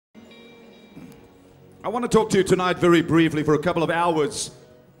I want to talk to you tonight very briefly for a couple of hours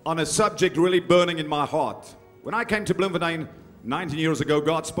on a subject really burning in my heart. When I came to Bloemfontein 19 years ago,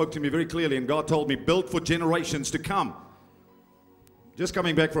 God spoke to me very clearly, and God told me, build for generations to come. Just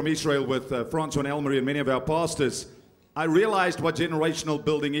coming back from Israel with Francois and Elmarie and many of our pastors, I realized what generational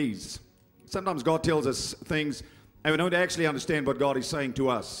building is. Sometimes God tells us things and we don't actually understand what God is saying to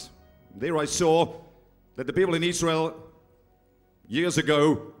us. There I saw that the people in Israel years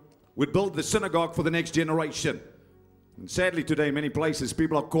ago would build the synagogue for the next generation. And sadly today, in many places,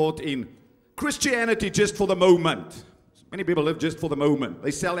 people are caught in Christianity just for the moment. Many people live just for the moment.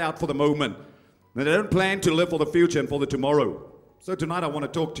 They sell out for the moment. And they don't plan to live for the future and for the tomorrow. So tonight I want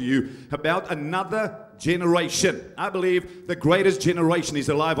to talk to you about another generation. I believe the greatest generation is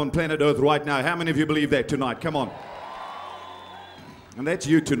alive on planet Earth right now. How many of you believe that tonight? Come on. And that's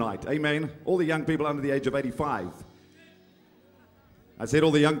you tonight. Amen. All the young people under the age of 85. I said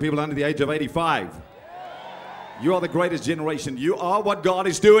all the young people under the age of 85. You are the greatest generation. You are what God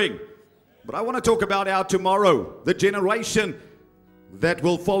is doing. But I want to talk about our tomorrow. The generation that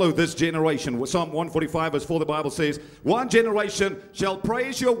will follow this generation. Psalm 145 verse 4, the Bible says, one generation shall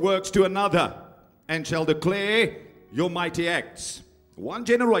praise your works to another and shall declare your mighty acts. One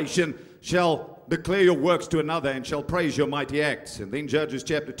generation shall declare your works to another and shall praise your mighty acts. And then Judges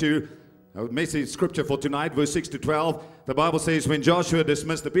chapter 2, our message scripture for tonight, verse 6 to 12, the Bible says, when Joshua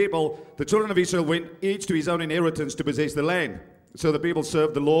dismissed the people, the children of Israel went each to his own inheritance to possess the land. So the people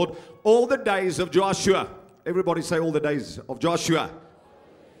served the Lord all the days of Joshua. Everybody say all the days of Joshua.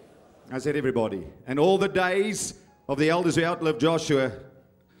 I said everybody. And all the days of the elders who outlived Joshua,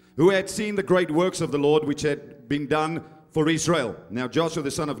 who had seen the great works of the Lord which had been done for Israel. Now Joshua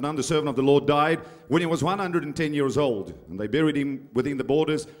the son of Nun, the servant of the Lord, died when he was 110 years old. And they buried him within the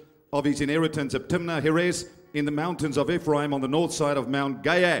borders of his inheritance of Timnah Heres in the mountains of Ephraim on the north side of Mount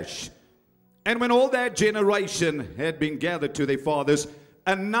Gaash. And when all that generation had been gathered to their fathers,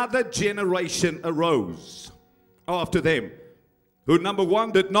 another generation arose after them, who, number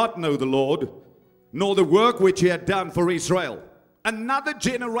one, did not know the Lord, nor the work which he had done for Israel. Another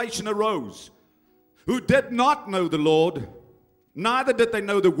generation arose, who did not know the Lord, neither did they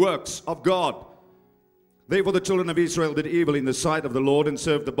know the works of God. Therefore the children of Israel did evil in the sight of the Lord and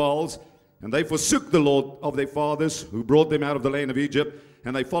served the Baals, and they forsook the Lord of their fathers, who brought them out of the land of Egypt,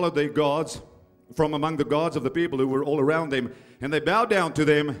 and they followed their gods from among the gods of the people who were all around them, and they bowed down to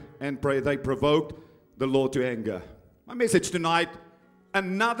them and prayed. They provoked the Lord to anger. My message tonight,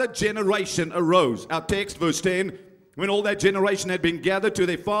 another generation arose. Our text, verse 10, when all that generation had been gathered to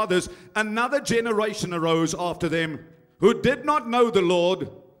their fathers, another generation arose after them, who did not know the Lord,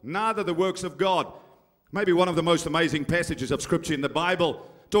 neither the works of God. Maybe one of the most amazing passages of Scripture in the Bible,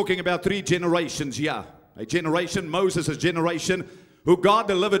 talking about three generations here. A generation, Moses' generation, who God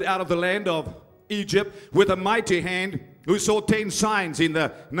delivered out of the land of Egypt with a mighty hand, who saw 10 signs in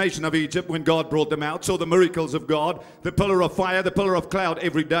the nation of Egypt when God brought them out, saw the miracles of God, the pillar of fire, the pillar of cloud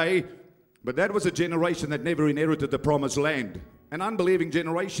every day. But that was a generation that never inherited the promised land. An unbelieving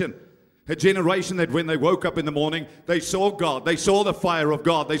generation. A generation that when they woke up in the morning, they saw God, they saw the fire of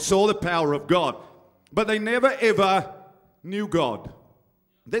God, they saw the power of God. But they never ever knew God.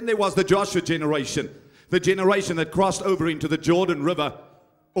 Then there was the Joshua generation, the generation that crossed over into the Jordan River,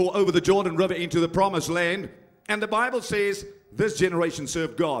 or over the Jordan River into the promised land. And the Bible says this generation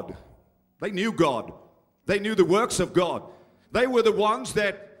served God. They knew God. They knew the works of God. They were the ones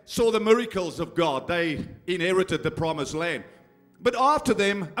that saw the miracles of God. They inherited the promised land. But after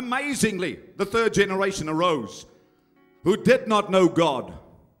them, amazingly, the third generation arose, who did not know God,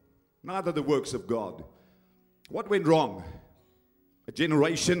 neither the works of God. What went wrong? A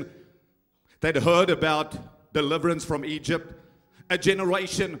generation that heard about deliverance from Egypt. A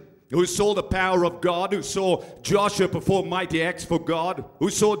generation who saw the power of God, who saw Joshua perform mighty acts for God, who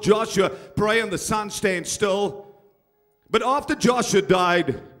saw Joshua pray and the sun stand still. But after Joshua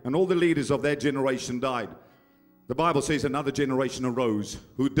died, and all the leaders of that generation died, the Bible says another generation arose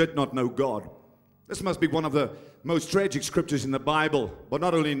who did not know God. This must be one of the most tragic scriptures in the Bible, but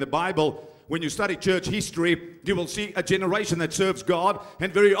not only in the Bible. When you study church history, you will see a generation that serves God,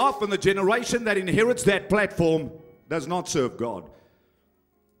 and very often the generation that inherits that platform does not serve God.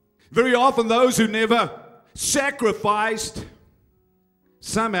 Very often those who never sacrificed,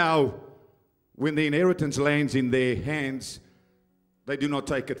 somehow when the inheritance lands in their hands, they do not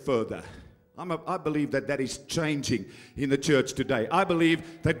take it further. I believe that is changing in the church today. I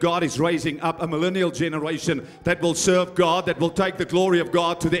believe that God is raising up a millennial generation that will serve God, that will take the glory of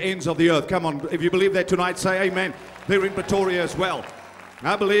God to the ends of the earth. Come on, if you believe that tonight, say amen. They're in Pretoria as well.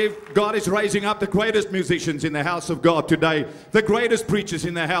 I believe God is raising up the greatest musicians in the house of God today, the greatest preachers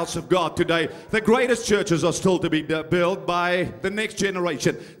in the house of God today. The greatest churches are still to be built by the next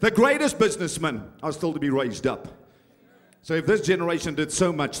generation. The greatest businessmen are still to be raised up. So if this generation did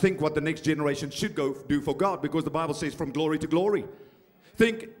so much, think what the next generation should go do for God, because the Bible says from glory to glory.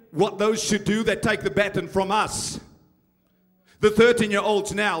 Think what those should do that take the baton from us. The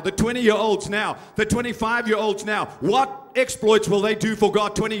 13-year-olds now, the 20-year-olds now, the 25-year-olds now. What exploits will they do for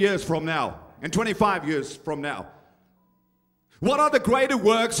God 20 years from now and 25 years from now? What are the greater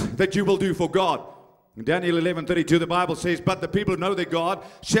works that you will do for God? In Daniel 11:32, the Bible says, but the people who know their God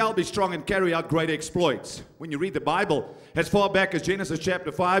shall be strong and carry out great exploits. When you read the Bible, as far back as Genesis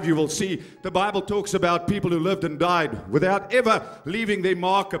chapter 5, you will see the Bible talks about people who lived and died without ever leaving their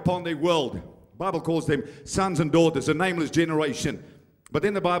mark upon their world. The Bible calls them sons and daughters, a nameless generation. But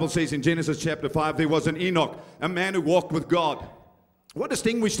then the Bible says in Genesis chapter 5, there was an Enoch, a man who walked with God. What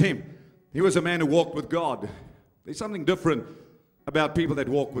distinguished him? He was a man who walked with God. There's something different about people that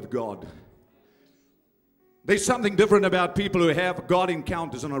walk with God. There's something different about people who have God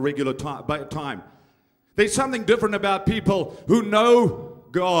encounters on a regular time. There's something different about people who know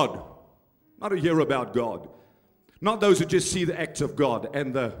God, not who hear about God. Not those who just see the acts of God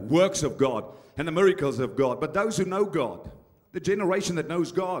and the works of God and the miracles of God, but those who know God, the generation that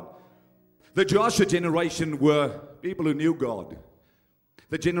knows God. The Joshua generation were people who knew God.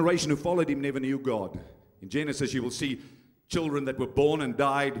 The generation who followed him never knew God. In Genesis, you will see children that were born and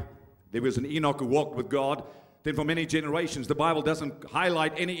died. There was an Enoch who walked with God. Then for many generations, the Bible doesn't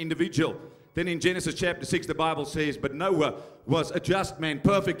highlight any individual. Then in Genesis chapter 6, the Bible says, but Noah was a just man,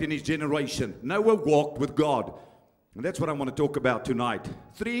 perfect in his generation. Noah walked with God. And that's what I want to talk about tonight.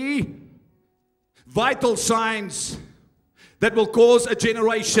 3 vital signs that will cause a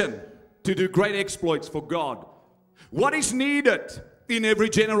generation to do great exploits for God. What is needed in every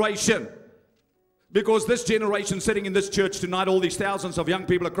generation? Because this generation sitting in this church tonight, all these thousands of young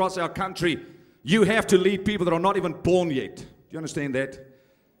people across our country, you have to lead people that are not even born yet. Do you understand that?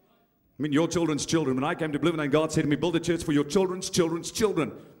 I mean, your children's children. When I came to Bloemfontein, God said to me, build a church for your children's children's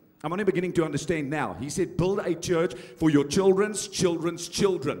children. I'm only beginning to understand now. He said, build a church for your children's children's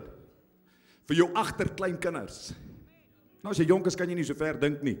children. For jou agterkleinkinders. Nou, as jy jonk is, kan jy nie so ver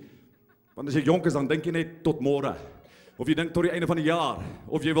dink nie. Want as jy jonk is, dan dink jy net tot môre. Of jy dink tot die einde van die jaar.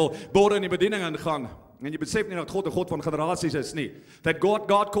 Of jy wil môre in die bediening ingaan. En jy besef nie dat God 'n God van generasies is nie. That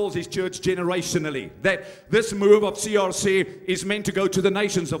God calls his church generationally. That this move of CRC is meant to go to the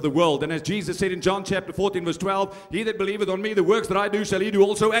nations of the world. And as Jesus said in John chapter 14 verse 12, he that believeth on me, the works that I do shall he do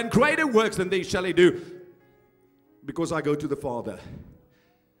also, and greater works than these shall he do, because I go to the Father.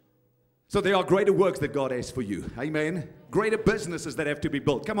 So there are greater works that God has for you. Amen. Greater businesses that have to be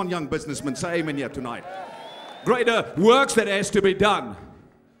built. Come on, young businessmen, say amen here tonight. Greater works that has to be done.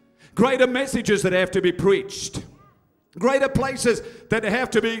 Greater messages that have to be preached. Greater places that have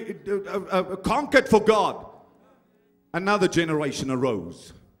to be conquered for God. Another generation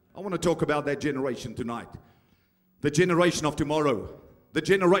arose. I want to talk about that generation tonight. The generation of tomorrow. The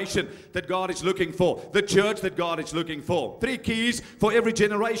generation that God is looking for. The church that God is looking for. 3 keys for every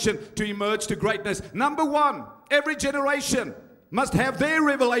generation to emerge to greatness. Number 1, every generation must have their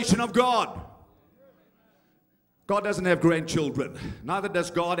revelation of God. God doesn't have grandchildren. Neither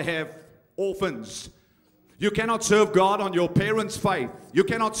does God have orphans. You cannot serve God on your parents' faith. You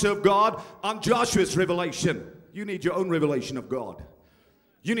cannot serve God on Joshua's revelation. You need your own revelation of God.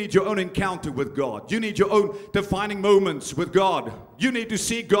 You need your own encounter with God. You need your own defining moments with God. You need to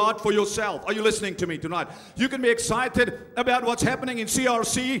see God for yourself. Are you listening to me tonight? You can be excited about what's happening in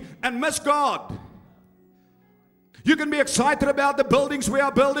CRC and miss God. You can be excited about the buildings we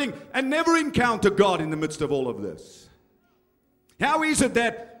are building and never encounter God in the midst of all of this. How is it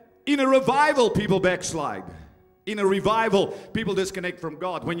that in a revival people backslide? In a revival people disconnect from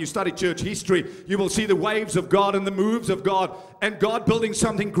God. When you study church history, you will see the waves of God and the moves of God and God building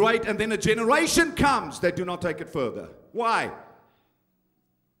something great, and then a generation comes that do not take it further. Why?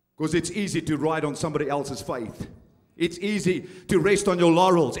 Because it's easy to ride on somebody else's faith. It's easy to rest on your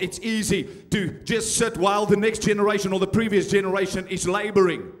laurels. It's easy to just sit while the next generation or the previous generation is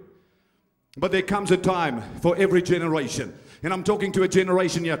laboring. But there comes a time for every generation. And I'm talking to a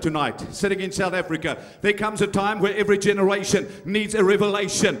generation here tonight, sitting in South Africa. There comes a time where every generation needs a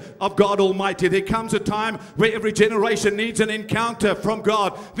revelation of God Almighty. There comes a time where every generation needs an encounter from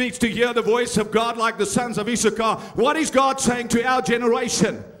God, needs to hear the voice of God like the sons of Issachar. What is God saying to our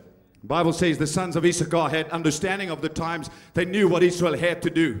generation? The Bible says the sons of Issachar had understanding of the times. They knew what Israel had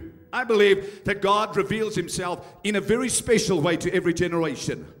to do. I believe that God reveals himself in a very special way to every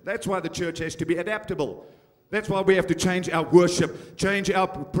generation. That's why the church has to be adaptable. That's why we have to change our worship, change our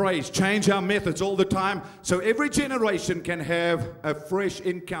praise, change our methods all the time, so every generation can have a fresh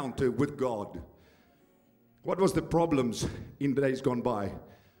encounter with God. What was the problems in the days gone by?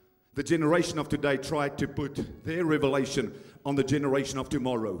 The generation of today tried to put their revelation on the generation of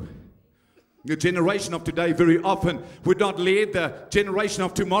tomorrow. The generation of today very often would not lead the generation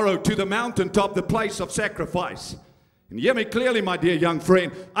of tomorrow to the mountaintop, the place of sacrifice. And hear me clearly, my dear young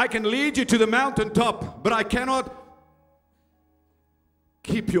friend. I can lead you to the mountaintop, but I cannot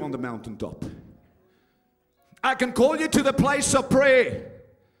keep you on the mountaintop. I can call you to the place of prayer,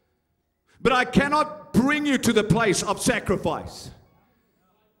 but I cannot bring you to the place of sacrifice.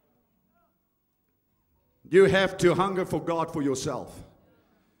 You have to hunger for God for yourself.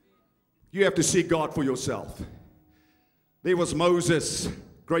 You have to seek God for yourself. There was Moses,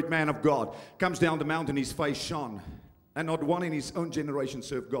 great man of God, comes down the mountain, his face shone. And not one in his own generation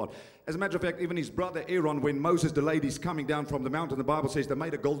served God. As a matter of fact, even his brother Aaron, when Moses delayed his coming down from the mountain, the Bible says they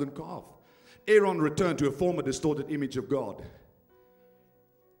made a golden calf. Aaron returned to a former distorted image of God.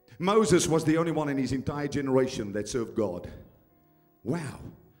 Moses was the only one in his entire generation that served God. Wow.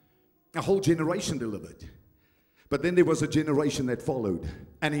 A whole generation delivered. But then there was a generation that followed,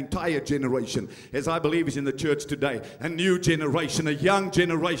 an entire generation, as I believe is in the church today, a new generation, a young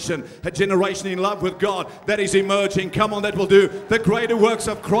generation, a generation in love with God that is emerging. Come on, that will do the greater works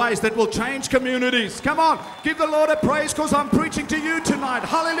of Christ, that will change communities. Come on, give the Lord a praise, because I'm preaching to you tonight.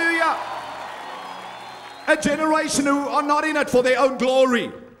 Hallelujah. A generation who are not in it for their own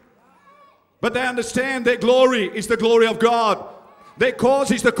glory, but they understand their glory is the glory of God. Their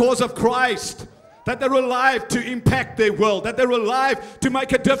cause is the cause of Christ. That they're alive to impact their world. That they're alive to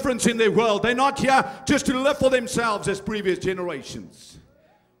make a difference in their world. They're not here just to live for themselves as previous generations.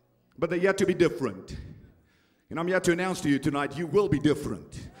 But they're here to be different. And I'm here to announce to you tonight, you will be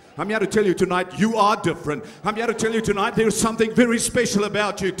different. I'm here to tell you tonight, you are different. I'm here to tell you tonight, there's something very special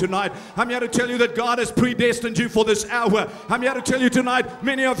about you tonight. I'm here to tell you that God has predestined you for this hour. I'm here to tell you tonight,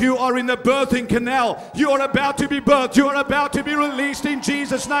 many of you are in the birthing canal. You are about to be birthed. You are about to be released in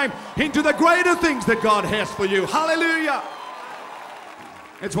Jesus' name into the greater things that God has for you. Hallelujah.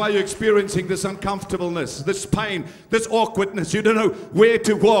 That's why you're experiencing this uncomfortableness, this pain, this awkwardness. You don't know where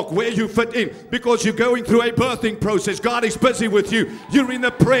to walk, where you fit in, because you're going through a birthing process. God is busy with you. You're in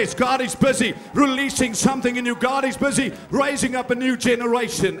the press. God is busy releasing something in you. God is busy raising up a new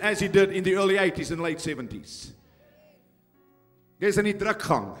generation, as he did in the early 80s and late 70s. Jy's in die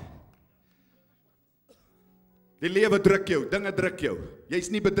drukgang. Die lewe druk jou, dinge druk jou. Jy's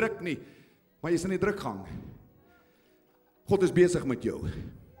nie bedruk nie, maar jy's in die drukgang. God is besig met jou.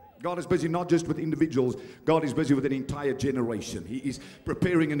 God is busy not just with individuals. God is busy with an entire generation. He is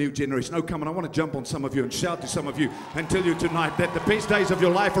preparing a new generation. Oh, come on, I want to jump on some of you and shout to some of you and tell you tonight that the best days of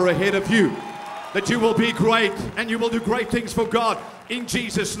your life are ahead of you. That you will be great and you will do great things for God in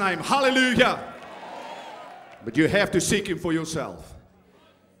Jesus' name. Hallelujah. But you have to seek him for yourself.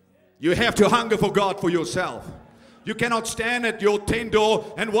 You have to hunger for God for yourself. You cannot stand at your tent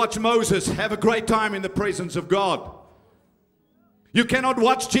door and watch Moses have a great time in the presence of God. You cannot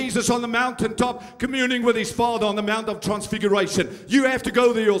watch Jesus on the mountaintop communing with his Father on the Mount of Transfiguration. You have to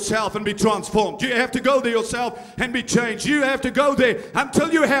go there yourself and be transformed. You have to go there yourself and be changed. You have to go there until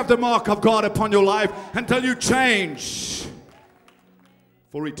you have the mark of God upon your life, until you change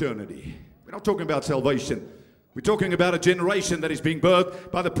for eternity. We're not talking about salvation. We're talking about a generation that is being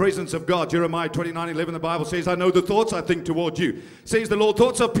birthed by the presence of God. Jeremiah 29:11, the Bible says, I know the thoughts I think toward you, says the Lord,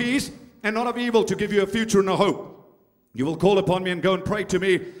 thoughts of peace and not of evil, to give you a future and a hope. You will call upon me and go and pray to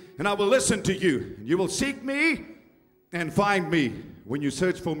me, and I will listen to you. You will seek me and find me when you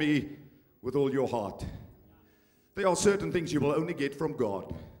search for me with all your heart. There are certain things you will only get from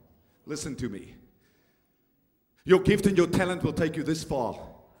God. Listen to me. Your gift and your talent will take you this far.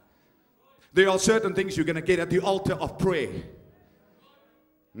 There are certain things you're going to get at the altar of prayer.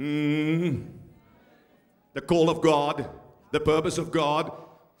 The call of God, the purpose of God.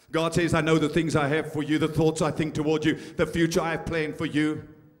 God says, I know the things I have for you, the thoughts I think toward you, the future I have planned for you.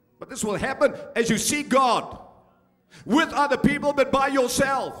 But this will happen as you seek God with other people, but by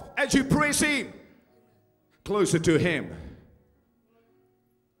yourself, as you press in closer to him.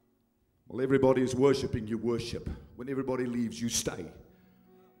 While everybody is worshiping, you worship. When everybody leaves, you stay,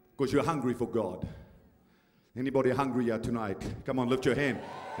 because you're hungry for God. Anybody hungry here tonight? Come on, lift your hand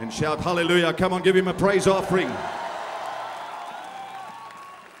and shout hallelujah. Come on, give him a praise offering.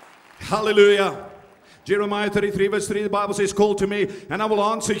 Hallelujah. Jeremiah 33 verse 3, the Bible says, call to me and I will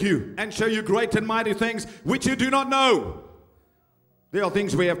answer you and show you great and mighty things which you do not know. There are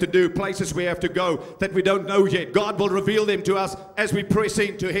things we have to do, places we have to go that we don't know yet. God will reveal them to us as we press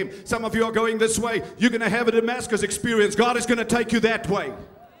into Him. Some of you are going this way. You're going to have a Damascus experience. God is going to take you that way.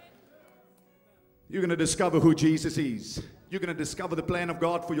 You're going to discover who Jesus is. You're going to discover the plan of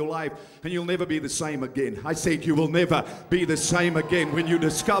God for your life, and you'll never be the same again. I said you will never be the same again when you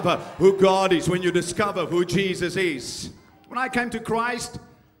discover who God is, when you discover who Jesus is. When I came to Christ,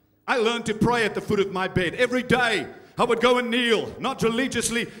 I learned to pray at the foot of my bed every day. I would go and kneel, not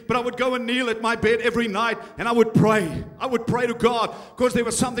religiously, but I would go and kneel at my bed every night, and I would pray. I would pray to God because there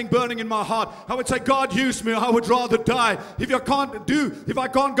was something burning in my heart. I would say, God, use me. I would rather die. If I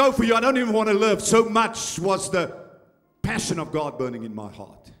can't go for you, I don't even want to live. So much was the passion of God burning in my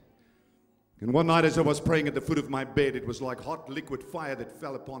heart. And one night as I was praying at the foot of my bed, it was like hot liquid fire that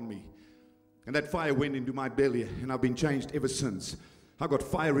fell upon me. And that fire went into my belly, and I've been changed ever since. I got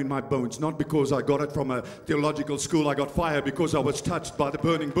fire in my bones, not because I got it from a theological school. I got fire because I was touched by the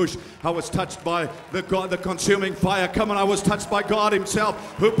burning bush. I was touched by the consuming fire. Come on, I was touched by God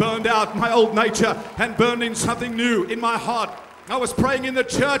Himself, who burned out my old nature and burned in something new in my heart. I was praying in the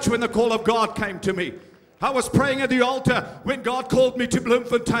church when the call of God came to me. I was praying at the altar when God called me to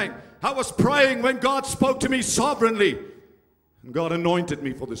Bloemfontein. I was praying when God spoke to me sovereignly. And God anointed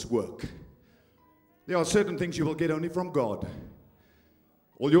me for this work. There are certain things you will get only from God.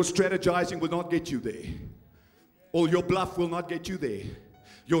 All your strategizing will not get you there. All your bluff will not get you there.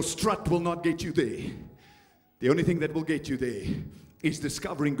 Your strut will not get you there. The only thing that will get you there is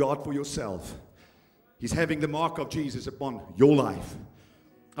discovering God for yourself. He's having the mark of Jesus upon your life.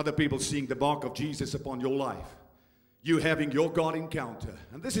 Other people seeing the mark of Jesus upon your life. You having your God encounter.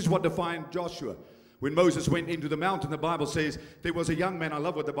 And this is what defined Joshua. When Moses went into the mountain, the Bible says there was a young man. I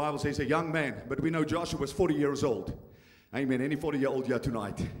love what the Bible says, a young man. But we know Joshua was 40 years old. Amen. Any 40-year-old here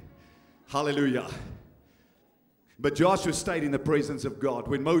tonight? Hallelujah. But Joshua stayed in the presence of God.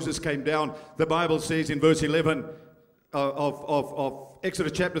 When Moses came down, the Bible says in verse 11 of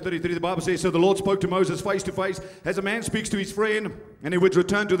Exodus chapter 33, the Bible says, so the Lord spoke to Moses face to face, as a man speaks to his friend, and he would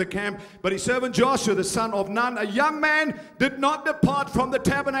return to the camp. But his servant Joshua, the son of Nun, a young man, did not depart from the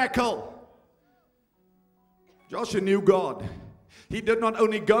tabernacle. Joshua knew God. He did not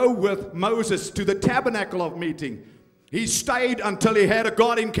only go with Moses to the tabernacle of meeting, he stayed until he had a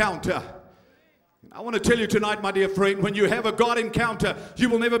God encounter. I want to tell you tonight, my dear friend, when you have a God encounter, you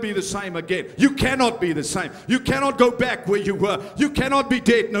will never be the same again. You cannot be the same. You cannot go back where you were. You cannot be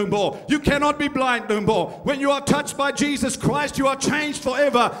dead no more. You cannot be blind no more. When you are touched by Jesus Christ, you are changed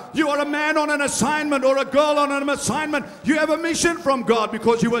forever. You are a man on an assignment or a girl on an assignment. You have a mission from God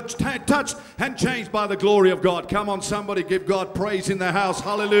because you were touched and changed by the glory of God. Come on, somebody give God praise in the house.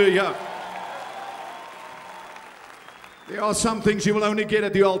 Hallelujah. There are some things you will only get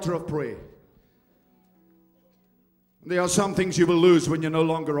at the altar of prayer. There are some things you will lose when you're no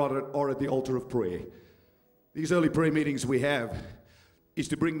longer are at the altar of prayer. These early prayer meetings we have is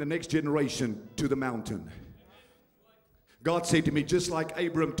to bring the next generation to the mountain. God said to me, just like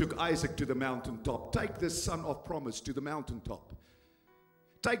Abram took Isaac to the mountaintop, take this son of promise to the mountaintop.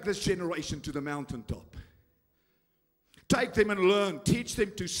 Take this generation to the mountaintop. Take them and learn. Teach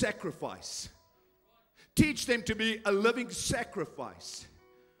them to sacrifice. Teach them to be a living sacrifice.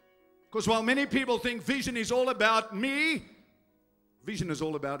 Because while many people think vision is all about me, vision is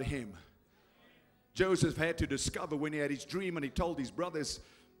all about Him. Joseph had to discover when he had his dream and he told his brothers,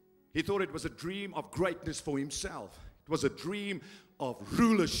 he thought it was a dream of greatness for himself. It was a dream of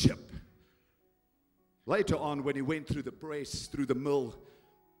rulership. Later on, when he went through the press, through the mill,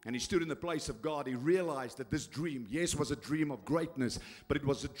 and he stood in the place of God, he realized that this dream, yes, was a dream of greatness, but it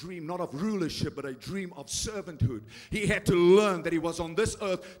was a dream not of rulership, but a dream of servanthood. He had to learn that he was on this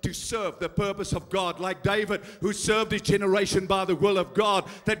earth to serve the purpose of God, like David, who served his generation by the will of God,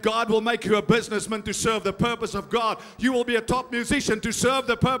 that God will make you a businessman to serve the purpose of God. You will be a top musician to serve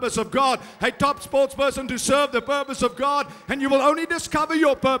the purpose of God, a top sports person to serve the purpose of God, and you will only discover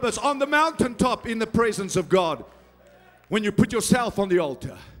your purpose on the mountaintop in the presence of God. When you put yourself on the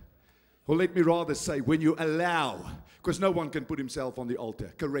altar, or let me rather say, when you allow, because no one can put himself on the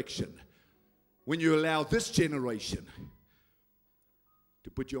altar, correction. When you allow this generation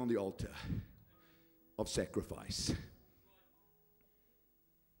to put you on the altar of sacrifice.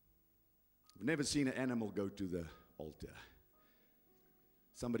 I've never seen an animal go to the altar.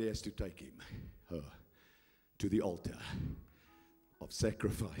 Somebody has to take him, her, to the altar of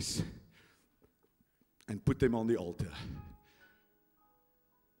sacrifice and put them on the altar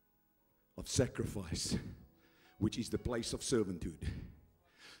of sacrifice, which is the place of servanthood,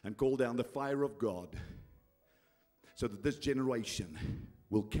 and call down the fire of God so that this generation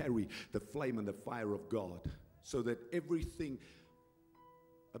will carry the flame and the fire of God, so that everything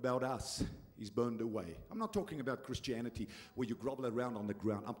about us is burned away. I'm not talking about Christianity where you grovel around on the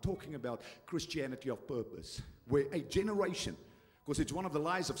ground. I'm talking about Christianity of purpose, where a generation, because it's one of the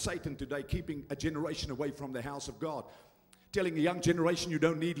lies of Satan today, keeping a generation away from the house of God. Telling a young generation you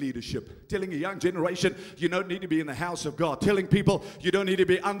don't need leadership. Telling a young generation you don't need to be in the house of God. Telling people you don't need to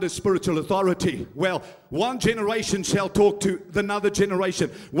be under spiritual authority. Well, one generation shall talk to another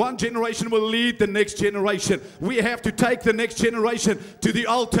generation. One generation will lead the next generation. We have to take the next generation to the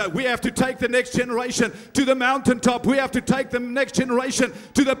altar. We have to take the next generation to the mountaintop. We have to take the next generation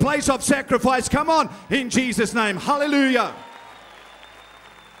to the place of sacrifice. Come on, in Jesus' name. Hallelujah.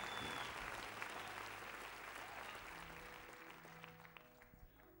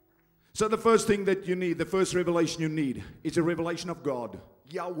 So the first thing that you need, the first revelation you need, is a revelation of God.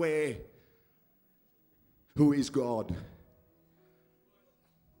 Yahweh, who is God.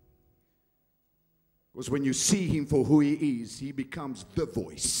 Because when you see Him for who He is, He becomes the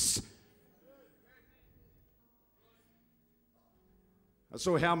voice. I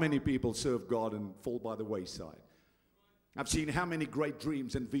saw how many people serve God and fall by the wayside. I've seen how many great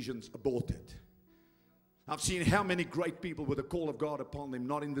dreams and visions aborted. I've seen how many great people with the call of God upon them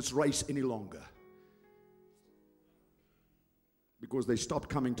not in this race any longer. Because they stopped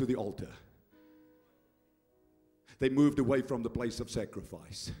coming to the altar. They moved away from the place of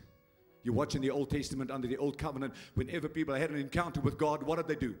sacrifice. You watch in the Old Testament, under the Old Covenant, whenever people had an encounter with God, what did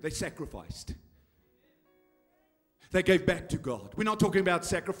they do? They sacrificed. They gave back to God. We're not talking about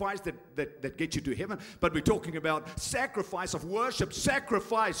sacrifice that gets you to heaven, but we're talking about sacrifice of worship,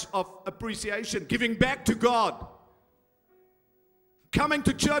 sacrifice of appreciation, giving back to God. Coming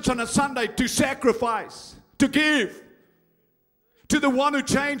to church on a Sunday to sacrifice, to give to the one who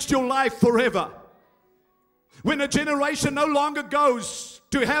changed your life forever. When a generation no longer goes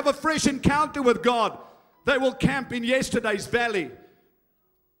to have a fresh encounter with God, they will camp in yesterday's valley.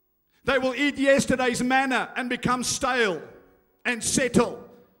 They will eat yesterday's manna and become stale and settle.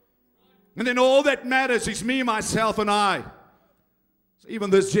 And then all that matters is me, myself, and I. So even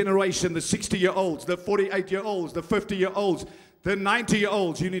this generation, the 60-year-olds, the 48-year-olds, the 50-year-olds, the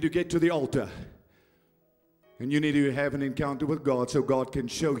 90-year-olds, you need to get to the altar. And you need to have an encounter with God so God can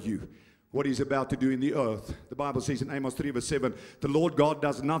show you what He's about to do in the earth. The Bible says in Amos 3 verse 7, the Lord God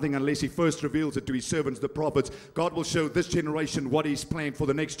does nothing unless He first reveals it to His servants, the prophets. God will show this generation what He's planned for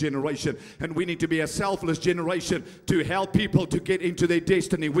the next generation. And we need to be a selfless generation to help people to get into their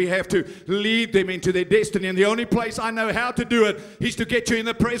destiny. We have to lead them into their destiny. And the only place I know how to do it is to get you in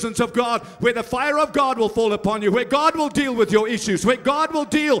the presence of God, where the fire of God will fall upon you, where God will deal with your issues, where God will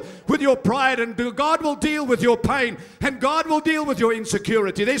deal with your pride, and God will deal with your pain, and God will deal with your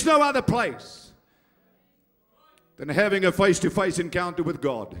insecurity. There's no other place than having a face-to-face encounter with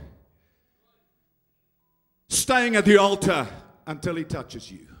God. Staying at the altar until He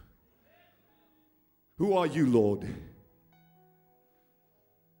touches you. Who are you, Lord?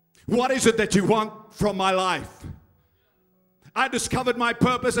 What is it that you want from my life? I discovered my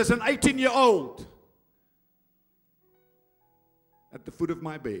purpose as an 18-year-old at the foot of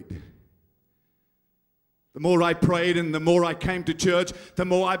my bed. The more I prayed and the more I came to church, the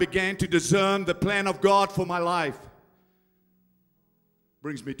more I began to discern the plan of God for my life.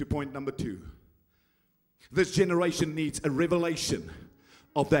 Brings me to point number 2. This generation needs a revelation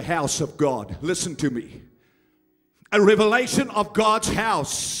of the house of God. Listen to me. A revelation of God's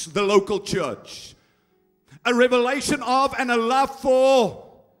house, the local church. A revelation of and a love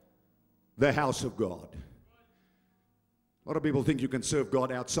for the house of God. A lot of people think you can serve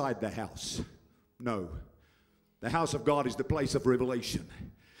God outside the house. No. The house of God is the place of revelation.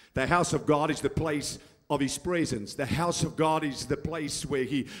 The house of God is the place of His presence. The house of God is the place where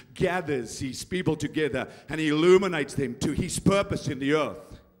He gathers His people together and He illuminates them to His purpose in the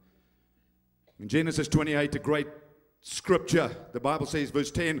earth. In Genesis 28, a great scripture, the Bible says,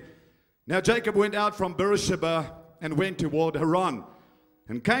 verse 10, now Jacob went out from Beersheba and went toward Haran,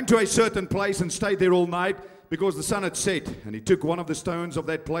 and came to a certain place and stayed there all night, because the sun had set. And he took one of the stones of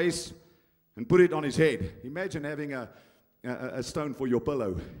that place and put it on his head. Imagine having a stone for your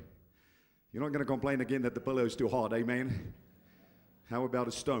pillow. You're not going to complain again that the pillow is too hard, amen? How about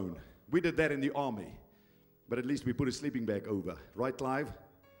a stone? We did that in the army, but at least we put a sleeping bag over. Right, Clive?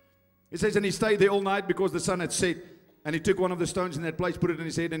 It says, and he stayed there all night because the sun had set, and he took one of the stones in that place, put it in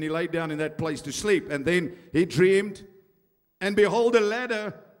his head, and he laid down in that place to sleep. And then he dreamed, and behold, a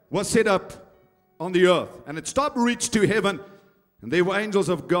ladder was set up on the earth, and its top reached to heaven, and there were angels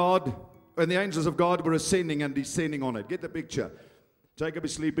of God, and the angels of God were ascending and descending on it. Get the picture. Jacob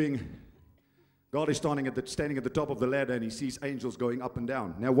is sleeping. God is standing at the top of the ladder, and he sees angels going up and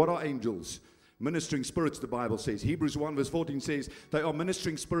down. Now, what are angels? ministering spirits, the Bible says. Hebrews 1 verse 14 says, they are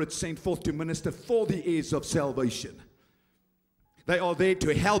ministering spirits sent forth to minister for the heirs of salvation. They are there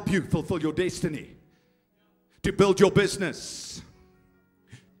to help you fulfill your destiny, to build your business,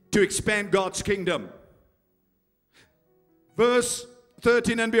 to expand God's kingdom. Verse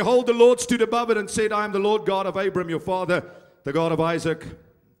 13, and behold, the Lord stood above it and said, I am the Lord God of Abraham, your father, the God of Isaac.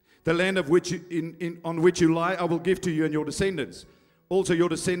 The land of which on which you lie, I will give to you and your descendants. Also your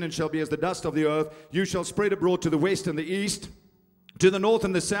descendants shall be as the dust of the earth. You shall spread abroad to the west and the east, to the north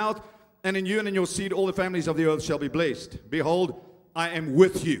and the south, and in you and in your seed all the families of the earth shall be blessed. Behold, I am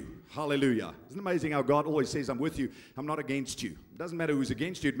with you. Hallelujah. Isn't it amazing how God always says, I'm with you, I'm not against you. It doesn't matter who's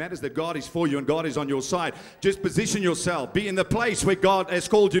against you. It matters that God is for you and God is on your side. Just position yourself. Be in the place where God has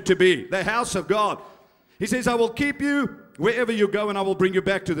called you to be, the house of God. He says, I will keep you wherever you go, and I will bring you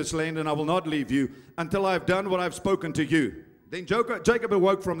back to this land, and I will not leave you until I have done what I have spoken to you. Then Jacob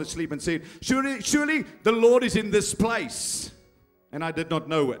awoke from the sleep and said, surely the Lord is in this place, and I did not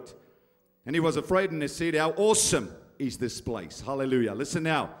know it. And he was afraid and he said, how awesome is this place. Hallelujah. Listen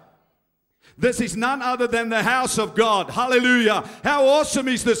now. This is none other than the house of God. Hallelujah. How awesome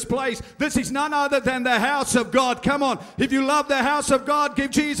is this place. This is none other than the house of God. Come on. If you love the house of God, give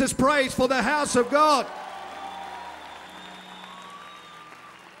Jesus praise for the house of God.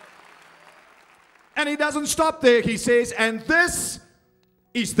 And he doesn't stop there. He says, and this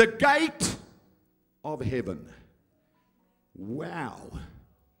is the gate of heaven. Wow.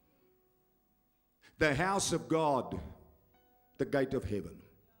 The house of God, the gate of heaven.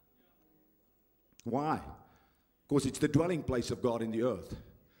 Why? Because it's the dwelling place of God in the earth.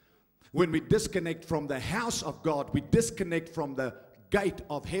 When we disconnect from the house of God, we disconnect from the gate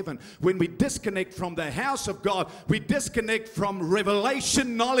of heaven. When we disconnect from the house of God, we disconnect from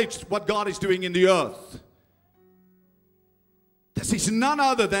revelation knowledge, what God is doing in the earth. This is none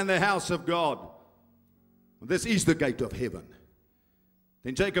other than the house of God. This is the gate of heaven.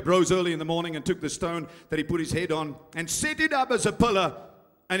 Then Jacob rose early in the morning and took the stone that he put his head on and set it up as a pillar,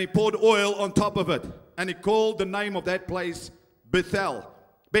 and he poured oil on top of it. And he called the name of that place Bethel,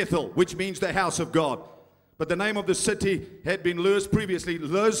 which means the house of God. But the name of the city had been Luz previously.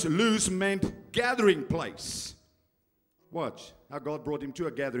 Luz meant gathering place. Watch how God brought him to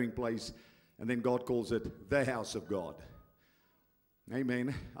a gathering place, and then God calls it the house of God.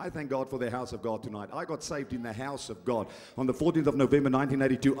 Amen. I thank God for the house of God tonight. I got saved in the house of God. On the 14th of November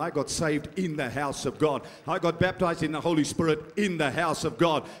 1982, I got saved in the house of God. I got baptized in the Holy Spirit in the house of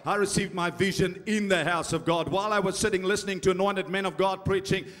God. I received my vision in the house of God. While I was sitting listening to anointed men of God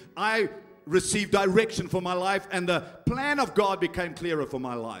preaching, I received direction for my life, and the plan of God became clearer for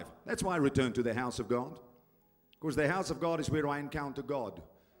my life. That's why I returned to the house of God. Because the house of God is where I encounter God.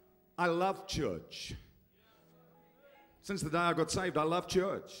 I love church. Since the day I got saved, I love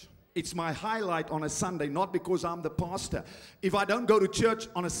church. It's my highlight on a Sunday, not because I'm the pastor. If I don't go to church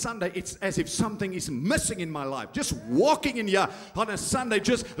on a Sunday, it's as if something is missing in my life. Just walking in here on a Sunday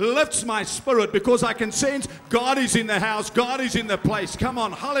just lifts my spirit, because I can sense God is in the house, God is in the place. Come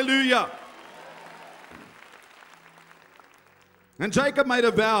on, hallelujah. And Jacob made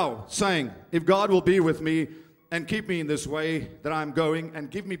a vow, saying, if God will be with me and keep me in this way that I'm going, and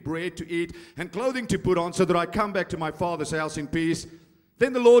give me bread to eat and clothing to put on, so that I come back to my father's house in peace,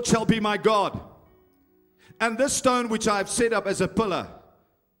 then the Lord shall be my God. And this stone which I have set up as a pillar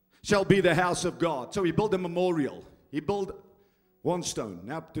shall be the house of God. So he built a memorial. He built one stone.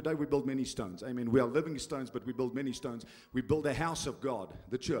 Now today we build many stones. Amen. We are living stones, but we build many stones. We build the house of God,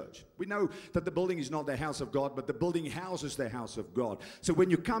 the church. We know that the building is not the house of God, but the building houses the house of God. So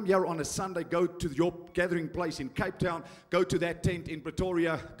when you come here on a Sunday, go to your gathering place in Cape Town, go to that tent in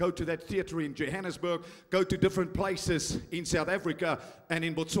Pretoria, go to that theater in Johannesburg, go to different places in South Africa and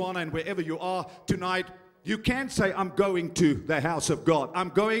in Botswana and wherever you are tonight. You can't say, I'm going to the house of God. I'm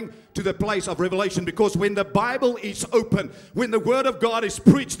going to the place of revelation, because when the Bible is open, when the Word of God is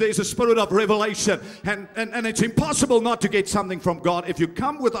preached, there's a spirit of revelation. And it's impossible not to get something from God if you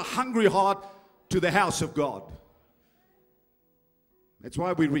come with a hungry heart to the house of God. That's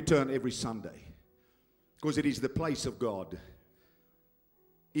why we return every Sunday, because it is the place of God.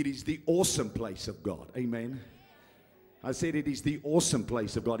 It is the awesome place of God. Amen. I said it is the awesome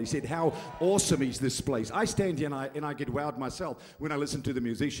place of God. He said, how awesome is this place? I stand here and I get wowed myself when I listen to the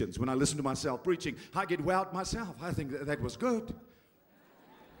musicians. When I listen to myself preaching, I get wowed myself. I think that was good.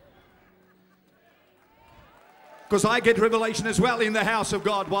 Because I get revelation as well in the house of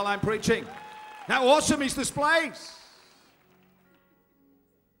God while I'm preaching. How awesome is this place?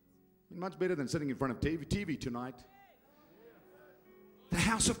 Much better than sitting in front of TV tonight. The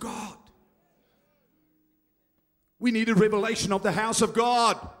house of God. We need a revelation of the house of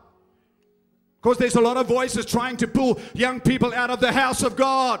God. Because there's a lot of voices trying to pull young people out of the house of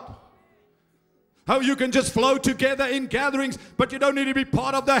God. How you can just flow together in gatherings, but you don't need to be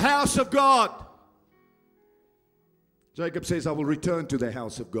part of the house of God. Jacob says, I will return to the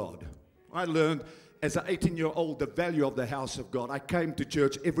house of God. I learned as an 18-year-old the value of the house of God. I came to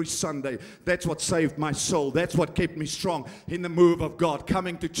church every Sunday. That's what saved my soul. That's what kept me strong in the move of God.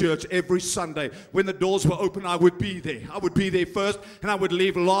 Coming to church every Sunday. When the doors were open, I would be there. I would be there first, and I would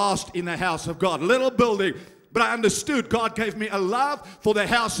leave last in the house of God. Little building. But I understood God gave me a love for the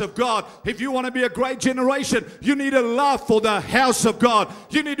house of God. If you want to be a great generation, you need a love for the house of God.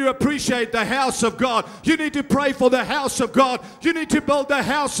 You need to appreciate the house of God. You need to pray for the house of God. You need to build the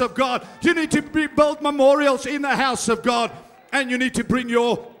house of God. You need to build memorials in the house of God. And you need to bring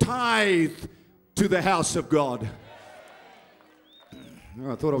your tithe to the house of God.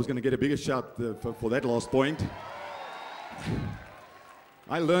 I thought I was going to get a bigger shout for that last point.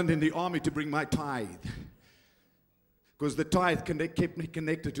 I learned in the army to bring my tithe. Because the tithe kept me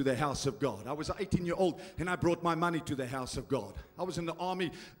connected to the house of God. I was an 18-year-old and I brought my money to the house of God. I was in the army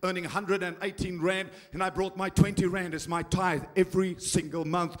earning 118 rand and I brought my 20 rand as my tithe every single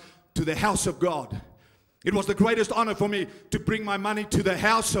month to the house of God. It was the greatest honor for me to bring my money to the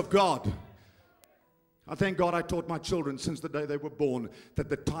house of God. I thank God I taught my children since the day they were born that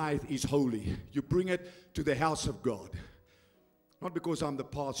the tithe is holy. You bring it to the house of God. Not because I'm the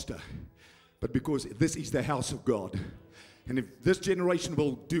pastor, but because this is the house of God. And if this generation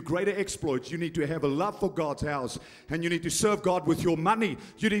will do greater exploits, you need to have a love for God's house. And you need to serve God with your money.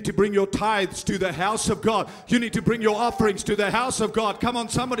 You need to bring your tithes to the house of God. You need to bring your offerings to the house of God. Come on,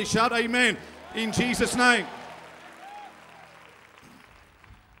 somebody shout amen in Jesus' name.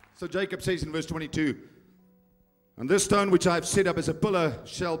 So Jacob says in verse 22, and this stone which I have set up as a pillar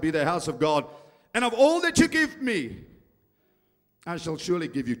shall be the house of God. And of all that you give me, I shall surely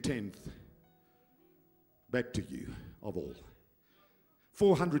give you 10th back to you. Of all.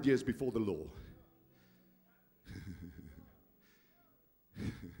 400 years before the law.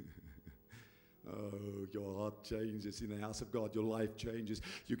 Oh, your heart changes in the house of God. Your life changes.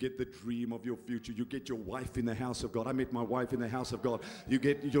 You get the dream of your future. You get your wife in the house of God. I met my wife in the house of God. You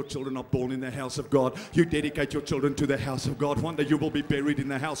get your children are born in the house of God. You dedicate your children to the house of God. One day you will be buried in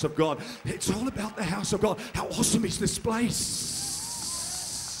the house of God. It's all about the house of God. How awesome is this place?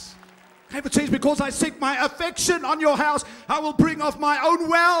 It says, because I set my affection on your house, I will bring off my own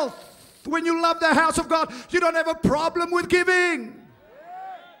wealth. When you love the house of God, you don't have a problem with giving.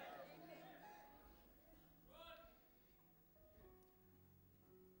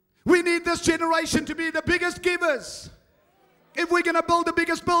 We need this generation to be the biggest givers if we're going to build the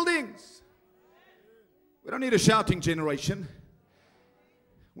biggest buildings. We don't need a shouting generation.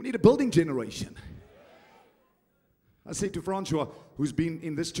 We need a building generation. I said to Francois, who's been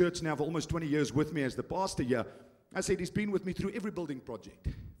in this church now for almost 20 years with me as the pastor here, I said he's been with me through every building project.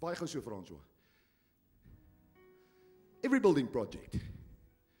 Baie gou so, Francois. Every building project.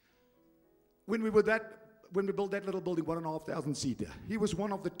 When we built that little building, 1,500 seater, he was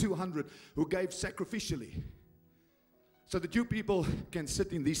one of the 200 who gave sacrificially so that you people can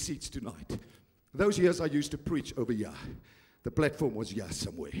sit in these seats tonight. Those years I used to preach over here. The platform was here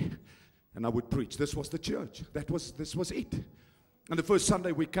somewhere. And I would preach. This was the church. This was it. And the first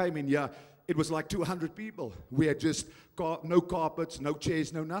Sunday we came in here, it was like 200 people. We had just no carpets, no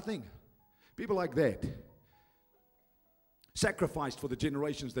chairs, no nothing. People like that sacrificed for the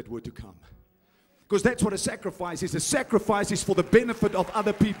generations that were to come. Because that's what a sacrifice is. A sacrifice is for the benefit of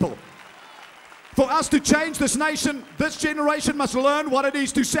other people. For us to change this nation, this generation must learn what it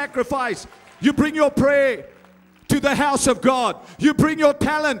is to sacrifice. You bring your prayer to the house of God. You bring your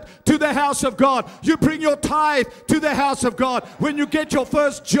talent to the house of God. You bring your tithe to the house of God. When you get your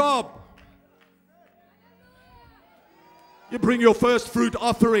first job, you bring your first fruit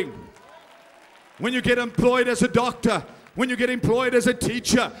offering. When you get employed as a doctor, when you get employed as a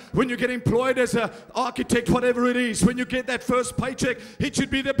teacher, when you get employed as an architect, whatever it is, when you get that first paycheck, it should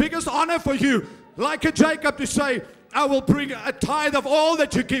be the biggest honor for you, like a Jacob, to say, I will bring a tithe of all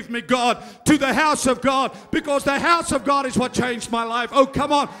that you give me, God, to the house of God, because the house of God is what changed my life. Oh,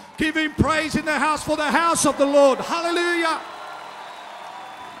 come on. Give him praise in the house for the house of the Lord. Hallelujah.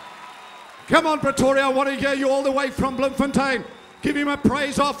 Come on, Pretoria. I want to hear you all the way from Bloemfontein. Give him a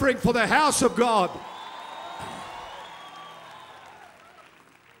praise offering for the house of God.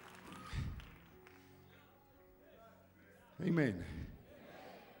 Amen.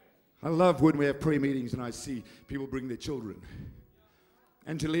 I love when we have prayer meetings and I see people bring their children.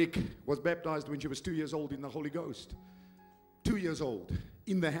 Angelique was baptized when she was 2 years old in the Holy Ghost. 2 years old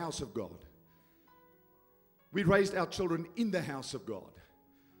in the house of God. We raised our children in the house of God.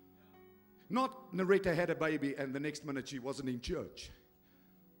 Not Narita had a baby and the next minute she wasn't in church.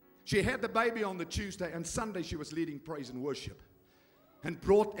 She had the baby on the Tuesday, and Sunday she was leading praise and worship and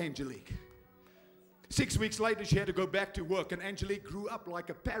brought Angelique. 6 weeks later, she had to go back to work, and Angelique grew up like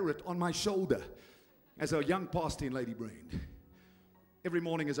a parrot on my shoulder as a young pastor in Lady Brand. Every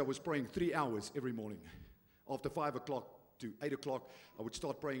morning as I was praying, 3 hours every morning. After 5 o'clock to 8 o'clock, I would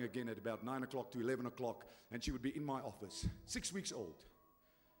start praying again at about 9 o'clock to 11 o'clock, and she would be in my office, 6 weeks old.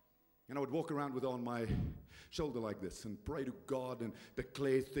 And I would walk around with her on my shoulder like this and pray to God and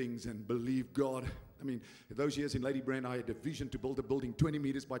declare things and believe God. I mean, those years in Lady Brand, I had a vision to build a building 20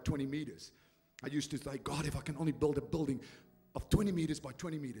 meters by 20 meters. I used to say, God, if I can only build a building of 20 meters by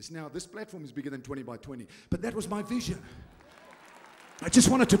 20 meters. Now, this platform is bigger than 20 by 20, but that was my vision. I just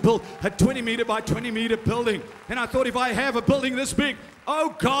wanted to build a 20 meter by 20 meter building. And I thought, if I have a building this big,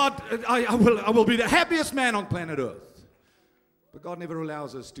 oh God, I will be the happiest man on planet Earth. But God never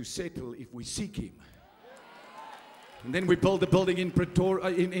allows us to settle if we seek Him. And then we build a building in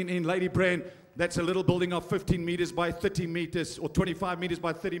Pretoria, in Lady Brand. That's a little building of 15 meters by 30 meters, or 25 meters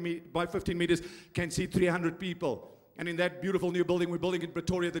by 15 meters, can seat 300 people. And in that beautiful new building we're building in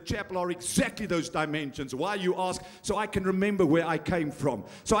Pretoria, the chapel are exactly those dimensions. Why, you ask? So I can remember where I came from.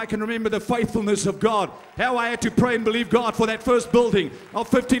 So I can remember the faithfulness of God. How I had to pray and believe God for that first building of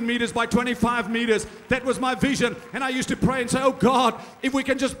 15 meters by 25 meters. That was my vision. And I used to pray and say, oh God, if we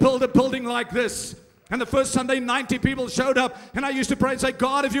can just build a building like this. And the first Sunday, 90 people showed up. And I used to pray and say,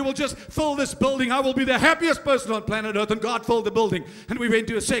 God, if you will just fill this building, I will be the happiest person on planet Earth. And God filled the building. And we went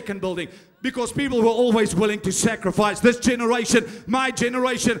to a second building. Because people were always willing to sacrifice. This generation, my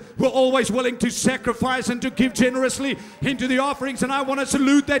generation, were always willing to sacrifice and to give generously into the offerings. And I want to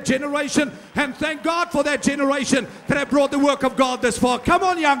salute that generation and thank God for that generation that have brought the work of God this far. Come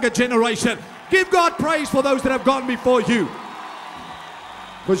on, younger generation. Give God praise for those that have gone before you.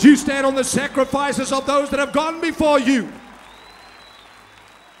 Because you stand on the sacrifices of those that have gone before you.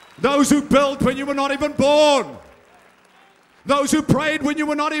 Those who built when you were not even born. Those who prayed when you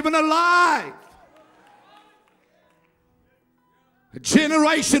were not even alive. A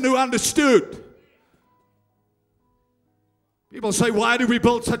generation who understood. People say, why do we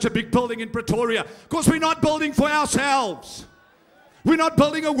build such a big building in Pretoria? Because we're not building for ourselves. We're not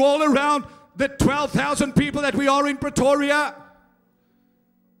building a wall around the 12,000 people that we are in Pretoria.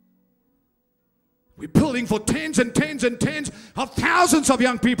 We're building for tens and tens and tens of thousands of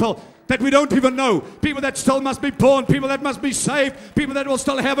young people that we don't even know. People that still must be born. People that must be saved. People that will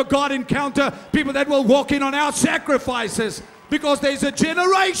still have a God encounter. People that will walk in on our sacrifices. Because there's a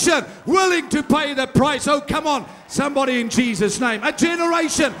generation willing to pay the price. Oh, come on, somebody in Jesus' name. A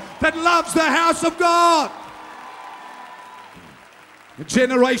generation that loves the house of God. A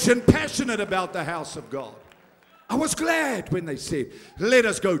generation passionate about the house of God. I was glad when they said, let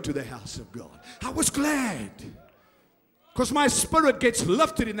us go to the house of God. I was glad. Because my spirit gets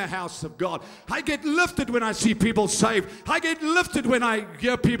lifted in the house of God. I get lifted when I see people saved. I get lifted when I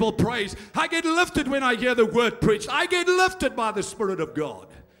hear people praise. I get lifted when I hear the word preached. I get lifted by the Spirit of God.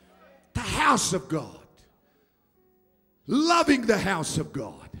 The house of God. Loving the house of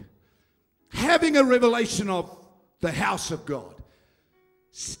God. Having a revelation of the house of God.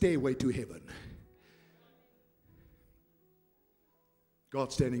 Stairway to heaven.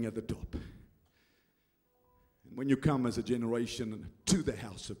 God standing at the top. And when you come as a generation to the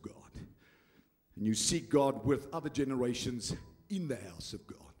house of God, and you seek God with other generations in the house of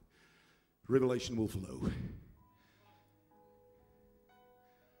God, revelation will flow.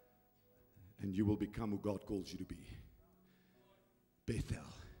 And you will become who God calls you to be. Bethel,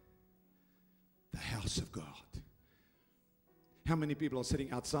 the house of God. How many people are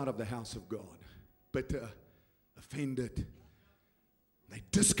sitting outside of the house of God, bitter, offended? They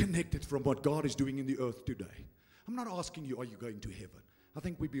disconnected from what God is doing in the earth today. I'm not asking you, are you going to heaven? I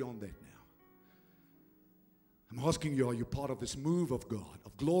think we're beyond that now. I'm asking you, are you part of this move of God,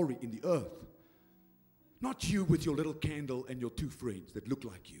 of glory in the earth? Not you with your little candle and your two friends that look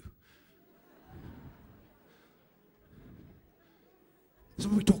like you. That's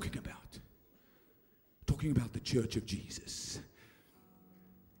what we're talking about. Talking about the church of Jesus.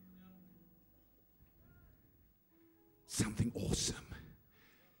 Something awesome.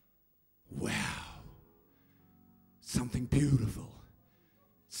 Wow. Something beautiful.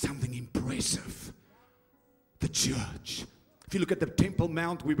 Something impressive. The church. If you look at the Temple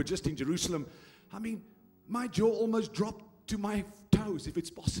Mount, we were just in Jerusalem. I mean, my jaw almost dropped to my toes, if it's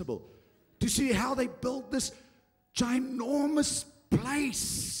possible, to see how they built this ginormous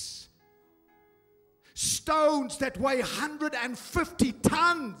place. Stones that weigh 150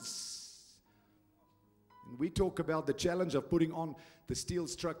 tons. And we talk about the challenge of putting on the steel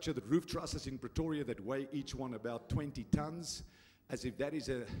structure, the roof trusses in Pretoria that weigh each one about 20 tons, as if that is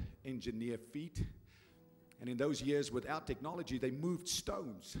an engineer feat. And in those years, without technology, they moved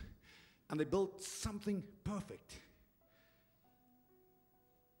stones and they built something perfect.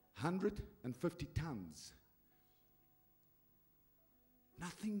 150 tons.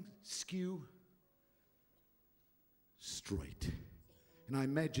 Nothing skew, straight. And I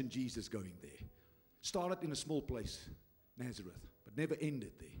imagine Jesus going there. Started in a small place, Nazareth, but never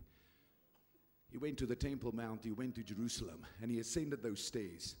ended there. He went to the Temple Mount, he went to Jerusalem, and he ascended those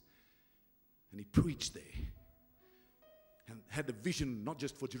stairs. And he preached there. And had a vision not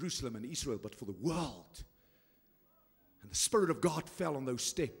just for Jerusalem and Israel, but for the world. And the Spirit of God fell on those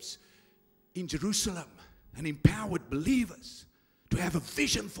steps in Jerusalem and empowered believers to have a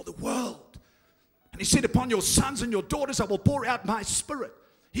vision for the world. And he said, upon your sons and your daughters I will pour out my Spirit.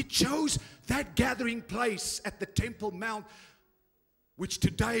 He chose that gathering place at the Temple Mount, which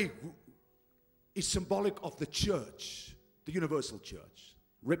today is symbolic of the church, the universal church,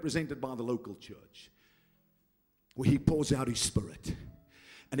 represented by the local church, where he pours out his Spirit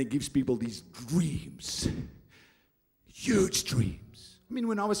and he gives people these dreams, huge dreams. I mean,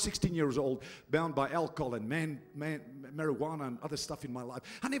 when I was 16 years old, bound by alcohol and marijuana and other stuff in my life,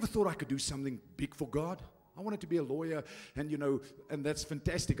 I never thought I could do something big for God. I wanted to be a lawyer, and and that's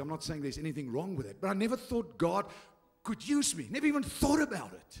fantastic. I'm not saying there's anything wrong with it, but I never thought God could use me. Never even thought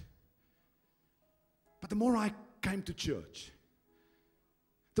about it. But the more I came to church,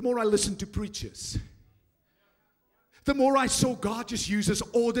 the more I listened to preachers, the more I saw God just uses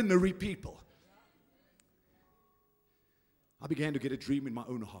ordinary people. I began to get a dream in my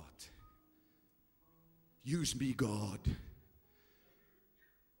own heart. Use me, God.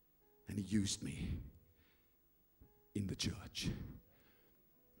 And he used me in the church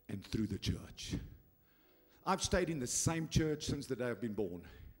and through the church. I've stayed in the same church since the day I've been born.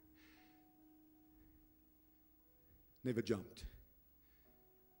 Never jumped.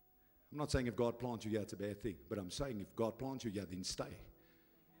 I'm not saying if God plants you here, it's a bad thing. But I'm saying if God plants you here, then stay.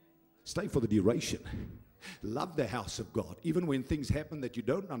 Stay for the duration. Love the house of God, even when things happen that you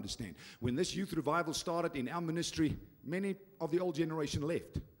don't understand. When this youth revival started in our ministry, many of the old generation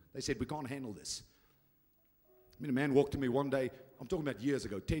left. They said, we can't handle this. I mean, a man walked to me one day, I'm talking about years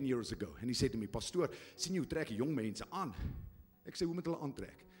ago, 10 years ago, and he said to me, Pastoor, sien jy hoe trek die jong mense aan? Ek sê, hoe moet hulle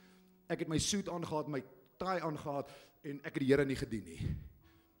aantrek? Ek het my suit aangehad, my tie aangehad, en ek het die Here nie gedien nie.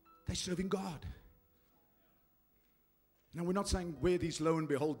 They're serving God. Now, we're not saying wear these lo and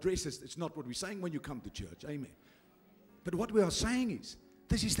behold dresses. It's not what we're saying when you come to church. Amen. But what we are saying is,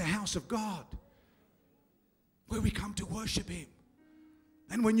 this is the house of God, where we come to worship him.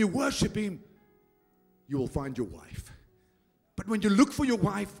 And when you worship him, you will find your wife. But when you look for your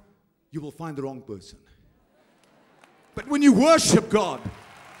wife, you will find the wrong person. But when you worship God,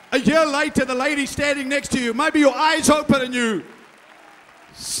 a year later, the lady standing next to you, maybe your eyes open and you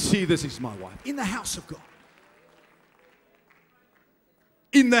see, this is my wife. In the house of God.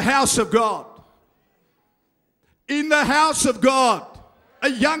 In the house of God. In the house of God. A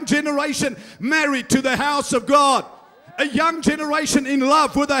young generation married to the house of God. A young generation in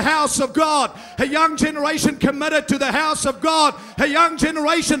love with the house of God. A young generation committed to the house of God. A young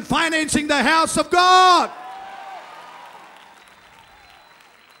generation financing the house of God.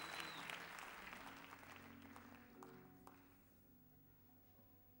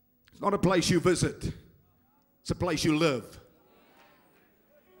 It's not a place you visit. It's a place you live.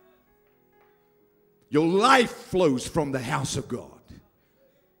 Your life flows from the house of God.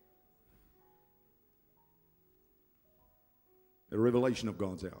 A revelation of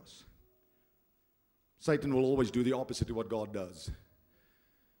God's house. Satan will always do the opposite of what God does.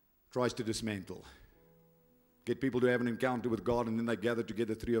 Tries to dismantle. Get people to have an encounter with God, and then they gather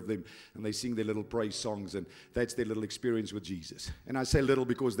together, 3 of them, and they sing their little praise songs, and that's their little experience with Jesus. And I say little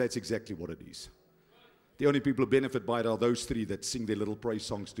because that's exactly what it is. The only people who benefit by it are those 3 that sing their little praise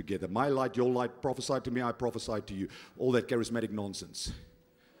songs together. My light, your light, prophesy to me, I prophesy to you. All that charismatic nonsense.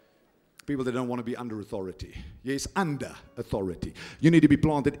 People that don't want to be under authority. Yes, under authority. You need to be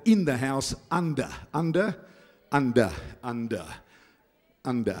planted in the house under. Onder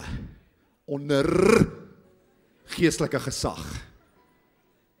geestelike gesag.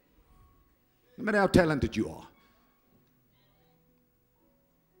 No matter how talented you are.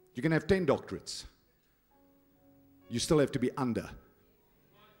 You can have 10 doctorates. You still have to be under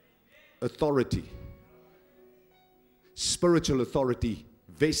authority. Spiritual authority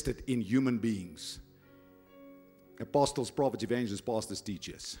vested in human beings. Apostles, prophets, evangelists, pastors,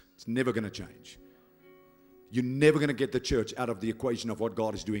 teachers. It's never going to change. you're never going to get the church out of the equation of what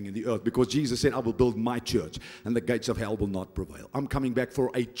God is doing in the earth, because Jesus said, I will build my church and the gates of hell will not prevail. I'm coming back for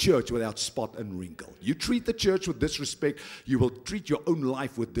a church without spot and wrinkle. You treat the church with disrespect, you will treat your own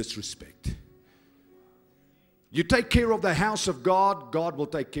life with disrespect. You take care of the house of God, God will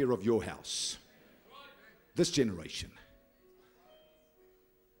take care of your house. This generation.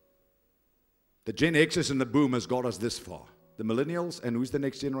 The Gen Xers and the boomers got us this far. The millennials, and who's the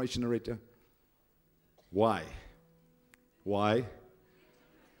next generation, Narita? Why? Why?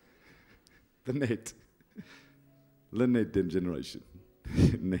 The net. Lynette generation.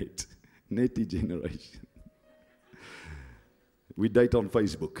 Net. Netty generation. We date on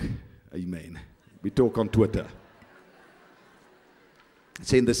Facebook. Amen. We talk on Twitter.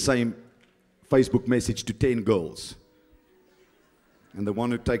 Send the same Facebook message to 10 girls. And the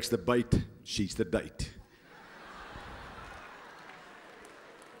one who takes the bait, she's the date.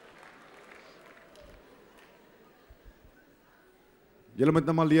 Julle moet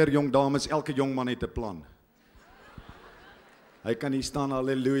nou maar leer, jong dames, elke jong man het 'n plan. Hy kan hier staan,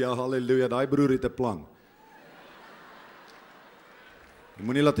 halleluja, halleluja, daai broer het 'n plan. Jy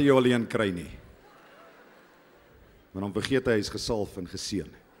moenie laat hy jou alleen kry nie. Maar dan vergeet hy is gesalf en geseën.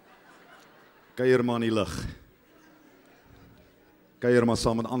 Kuier maar in die lig. Kuier maar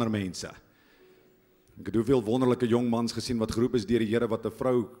saam met ander mense. Ek het hoeveel wonderlike jong mans gesien wat geroep is deur die Here, wat 'n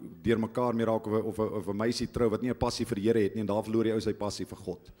vrou deur mekaar mee raak of 'n meisie trou wat nie 'n passie vir die Here het nie, en daar verloor die ou sy passie vir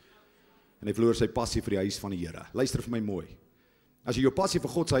God. En hy verloor sy passie vir die huis van die Here. Luister vir my mooi. As jy jou passie vir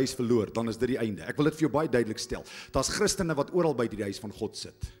God se huis verloor, dan is dit die einde. Ek wil dit vir jou baie duidelik stel. Daar's Christene wat oral by die huis van God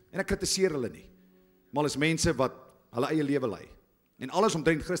sit. En ek kritiseer hulle nie. Maar is mense wat hulle eie lewe lei. En alles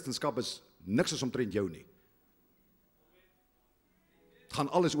omtrent Christendom is niks is omtrent jou nie. Het gaan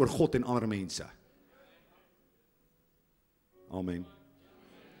alles oor God en ander mense. Amen.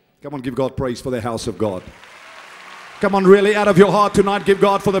 Come on, give God praise for the house of God. Come on, really out of your heart tonight, give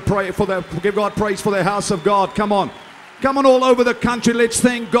God give God praise for the house of God. Come on. Come on, all over the country, let's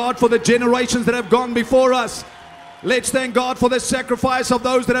thank God for the generations that have gone before us. Let's thank God for the sacrifice of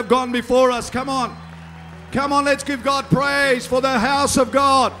those that have gone before us. Come on. Come on, let's give God praise for the house of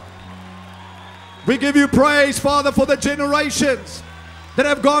God. We give you praise, Father, for the generations that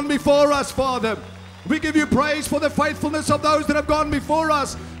have gone before us, Father. We give you praise for the faithfulness of those that have gone before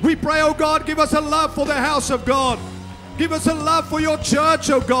us. We pray, oh God, give us a love for the house of God. Give us a love for your church,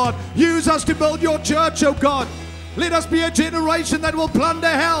 oh God. Use us to build your church, oh God. Let us be a generation that will plunder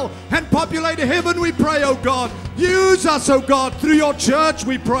hell and populate heaven, we pray, oh God. Use us, oh God, through your church,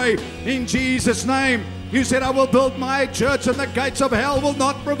 we pray, in Jesus' name. You said, I will build my church and the gates of hell will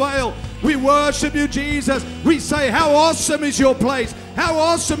not prevail. We worship you, Jesus. We say, how awesome is your place. How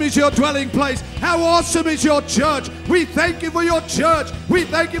awesome is your dwelling place. How awesome is your church. We thank you for your church. We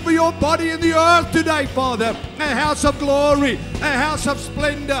thank you for your body in the earth today, Father. A house of glory, a house of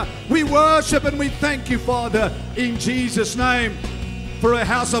splendor. We worship and we thank you, Father, in Jesus' name, for a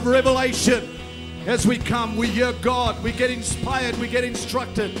house of revelation. As we come, we hear God. We get inspired. We get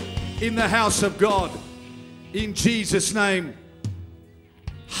instructed in the house of God. In Jesus' name.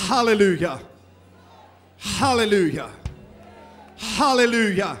 Hallelujah. Hallelujah.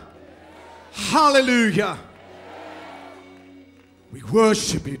 Hallelujah. Hallelujah. We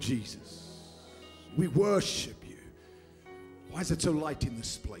worship you, Jesus. We worship you. Why is it so light in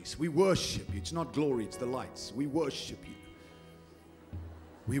this place? We worship you. It's not glory, it's the lights. We worship you.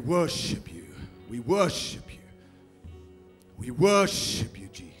 We worship you. We worship you. We worship you,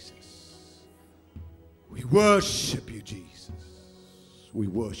 Jesus. We worship you, Jesus. We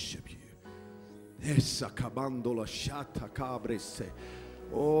worship you. Essa cabandola shata cabrese.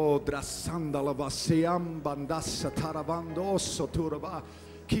 Oh, drasanda la vaseam bandassa taravando soturaba.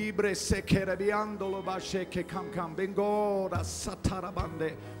 Kibre se kerebiando ba sheke kam bengo da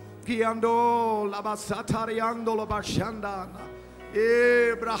satarabande. Giando la basatariando la bashandana.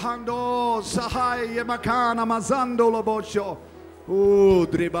 Brahando sahai makana mazando la bosho. Oh,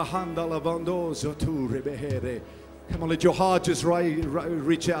 drebahanda lavando zotu rebehere. Come on, let your heart just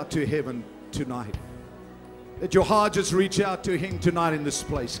reach out to heaven tonight. Let your heart just reach out to him tonight in this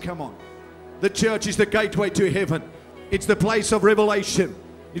place. Come on. The church is the gateway to heaven. It's the place of revelation.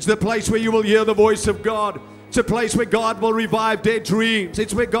 It's the place where you will hear the voice of God. It's a place where God will revive dead dreams.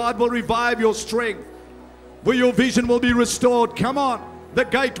 It's where God will revive your strength, where your vision will be restored. Come on. The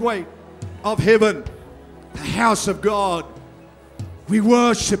gateway of heaven, the house of God. We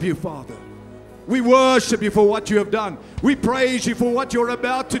worship you, Father. We worship you for what you have done. We praise you for what you're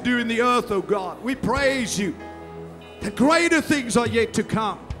about to do in the earth, oh God. We praise you that greater things are yet to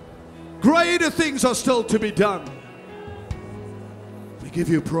come. Greater things are still to be done. We give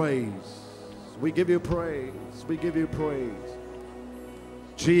you praise. We give you praise. We give you praise.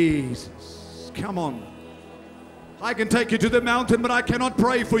 Jesus, come on. I can take you to the mountain, but I cannot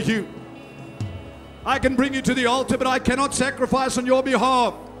pray for you. I can bring you to the altar, but I cannot sacrifice on your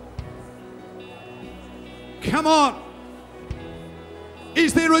behalf. Come on.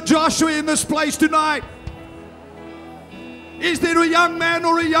 Is there a Joshua in this place tonight? Is there a young man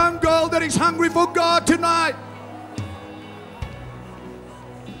or a young girl that is hungry for God tonight?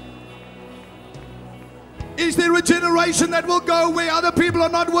 Is there a generation that will go where other people are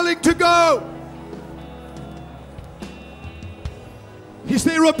not willing to go? Is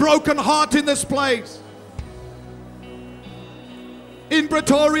there a broken heart in this place? In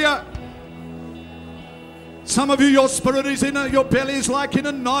Pretoria, some of you, your spirit is in your belly is like in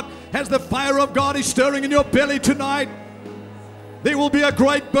a knot as the fire of God is stirring in your belly tonight. There will be a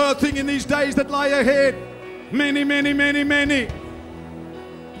great birthing in these days that lie ahead. Many, many, many, many.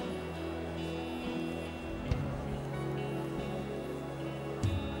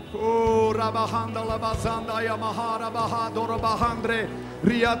 Oh, Rabahanda Labazanda Yamahara Bahadora Bahandre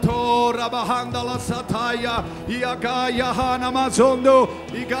Riato Rabahanda La Sataya Iaga Yahana Mazondo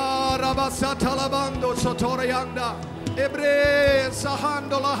Igara Basata Lavando Sotorianda Ebre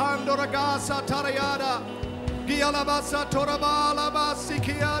Sahando Lahando Ragasa Tarayada Gialabasa Torabala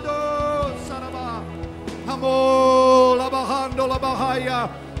Basikiado Saraba Hamo Labahando Labahaya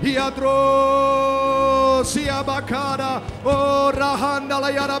Iadro Siabakada O Rahanda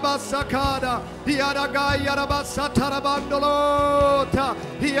la Yarabasakada Iadaga Yarabasa Tarabandolota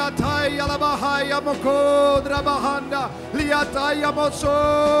Iataya Labahaya Mokodra Bahanda Liataya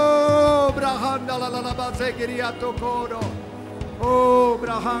Moso Brahanda la Labazegiriato Kodo O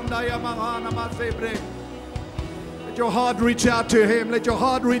Brahanda Yamahana Mazebre. Let your heart reach out to him. Let your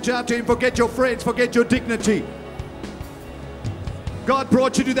heart reach out to him. Forget your friends. Forget your dignity. God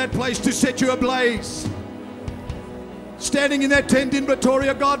brought you to that place to set you ablaze. Standing in that tent in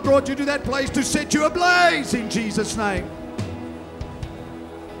Pretoria, God brought you to that place to set you ablaze in Jesus' name.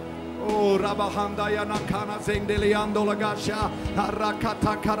 Oh, Rabahanda Yanakana Zendeliando Lagasha,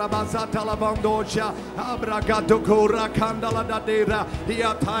 Arakata Karabazata Lavandosha, Abragato Rakanda La Dadera,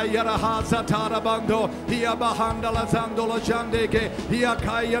 Iatayara Hazatarabando, Iabahanda La Zandola Jandeke,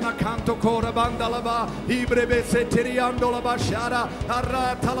 Iakayana Canto Korabandalaba, Ibrebe Setiriando La Bashara,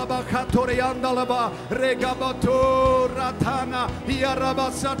 Aratalabakatoriandalaba, Regabato Ratana,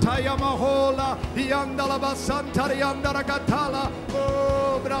 Iarabasataya Mahola, Iandalaba Santariandaragatala,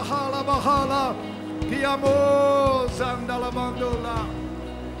 Oh, Brahala. Bahala, Kiamo Zandalabandola.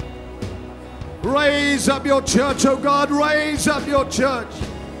 Raise up your church, oh God, raise up your church.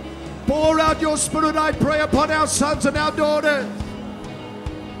 Pour out your spirit, I pray, upon our sons and our daughters.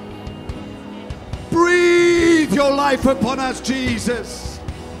 Breathe your life upon us, Jesus.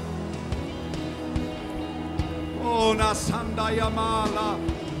 Oh, Nasandayamala.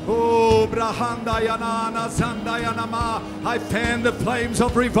 Oh, Brahandayanana Zandayanama. I fan the flames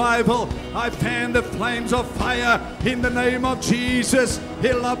of revival. I fan the flames of fire in the name of Jesus.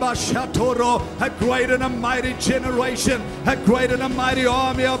 Ilabashatoro, a great and a mighty generation, a great and a mighty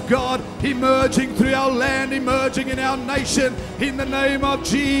army of God emerging through our land, emerging in our nation in the name of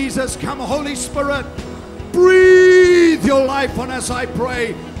Jesus. Come, Holy Spirit, breathe your life on us, I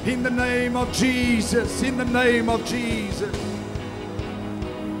pray, in the name of Jesus, in the name of Jesus.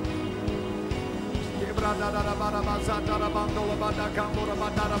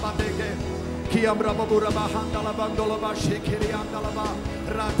 Kiambra Babura Bahandala Bandola Bashikiri Andalaba,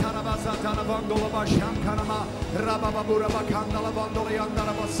 Ratarabazatana Bandola Bashankanama, Rababura Bakandala Bandoli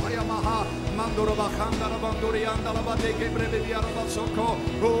Andalaba Sayamaha, Mandura Bakandala Banduri Andalaba de Gebreviaraba Soko,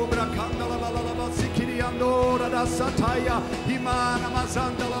 Obra Kandala Lalaba Sikiri Andora da Sataya, Imana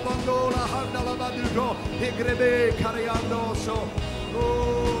Mazandala Bandola Handala Badugo, Egrebe Kariandoso,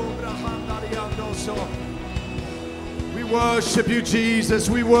 Obra Handariandoso. We worship you, Jesus.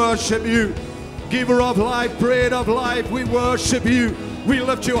 We worship you. Giver of life, bread of life, we worship you. We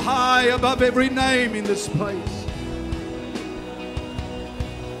lift you high above every name in this place.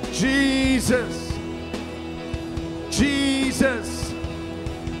 Jesus. Jesus.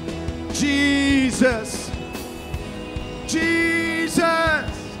 Jesus.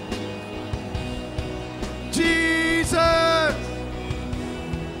 Jesus. Jesus.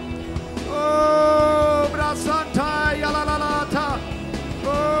 Oh, Brasanta Yalalalata.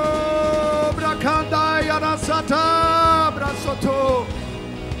 Oh, Brakanda Yanasata Brasoto.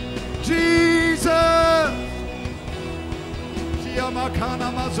 Jesus.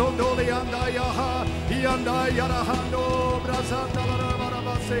 Siamakana Mazondoli Anda Yaha. Yanda Yarahando Brasanta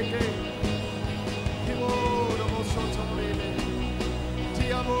Larabaseke.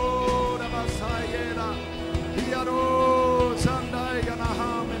 Tiamo Ramasaya.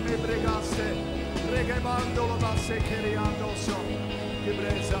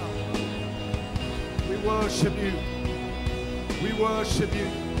 We worship you. We worship you.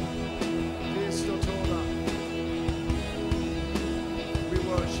 We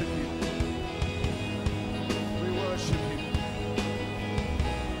worship you. We worship you.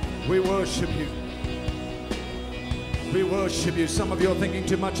 We worship you. We worship you. Some of you are thinking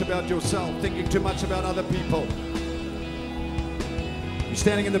too much about yourself, thinking too much about other people. You're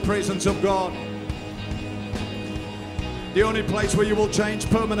standing in the presence of God. The only place where you will change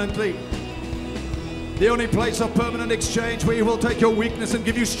permanently. The only place of permanent exchange where He will take your weakness and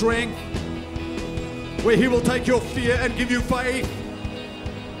give you strength. Where He will take your fear and give you faith.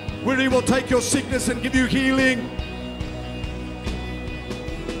 Where He will take your sickness and give you healing.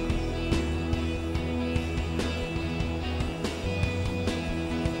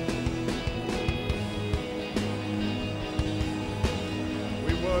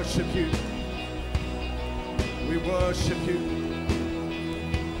 We worship you. We worship you.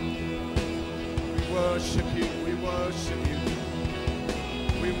 We worship you. We worship you.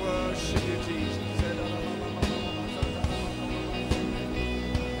 We worship you, Jesus.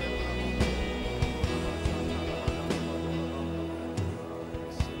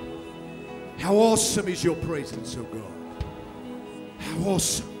 How awesome is your presence, oh God. How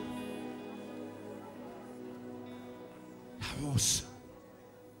awesome. How awesome.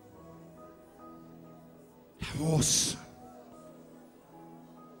 How awesome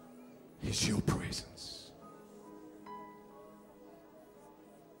is your presence.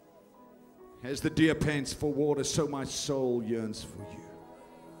 As the deer pants for water, so my soul yearns for you.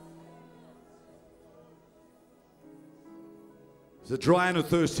 As a dry and a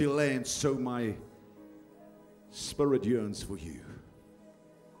thirsty land, so my spirit yearns for you.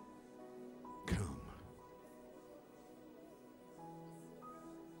 Come.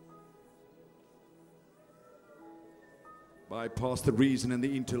 Bypass the reason and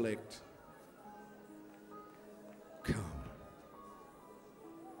the intellect.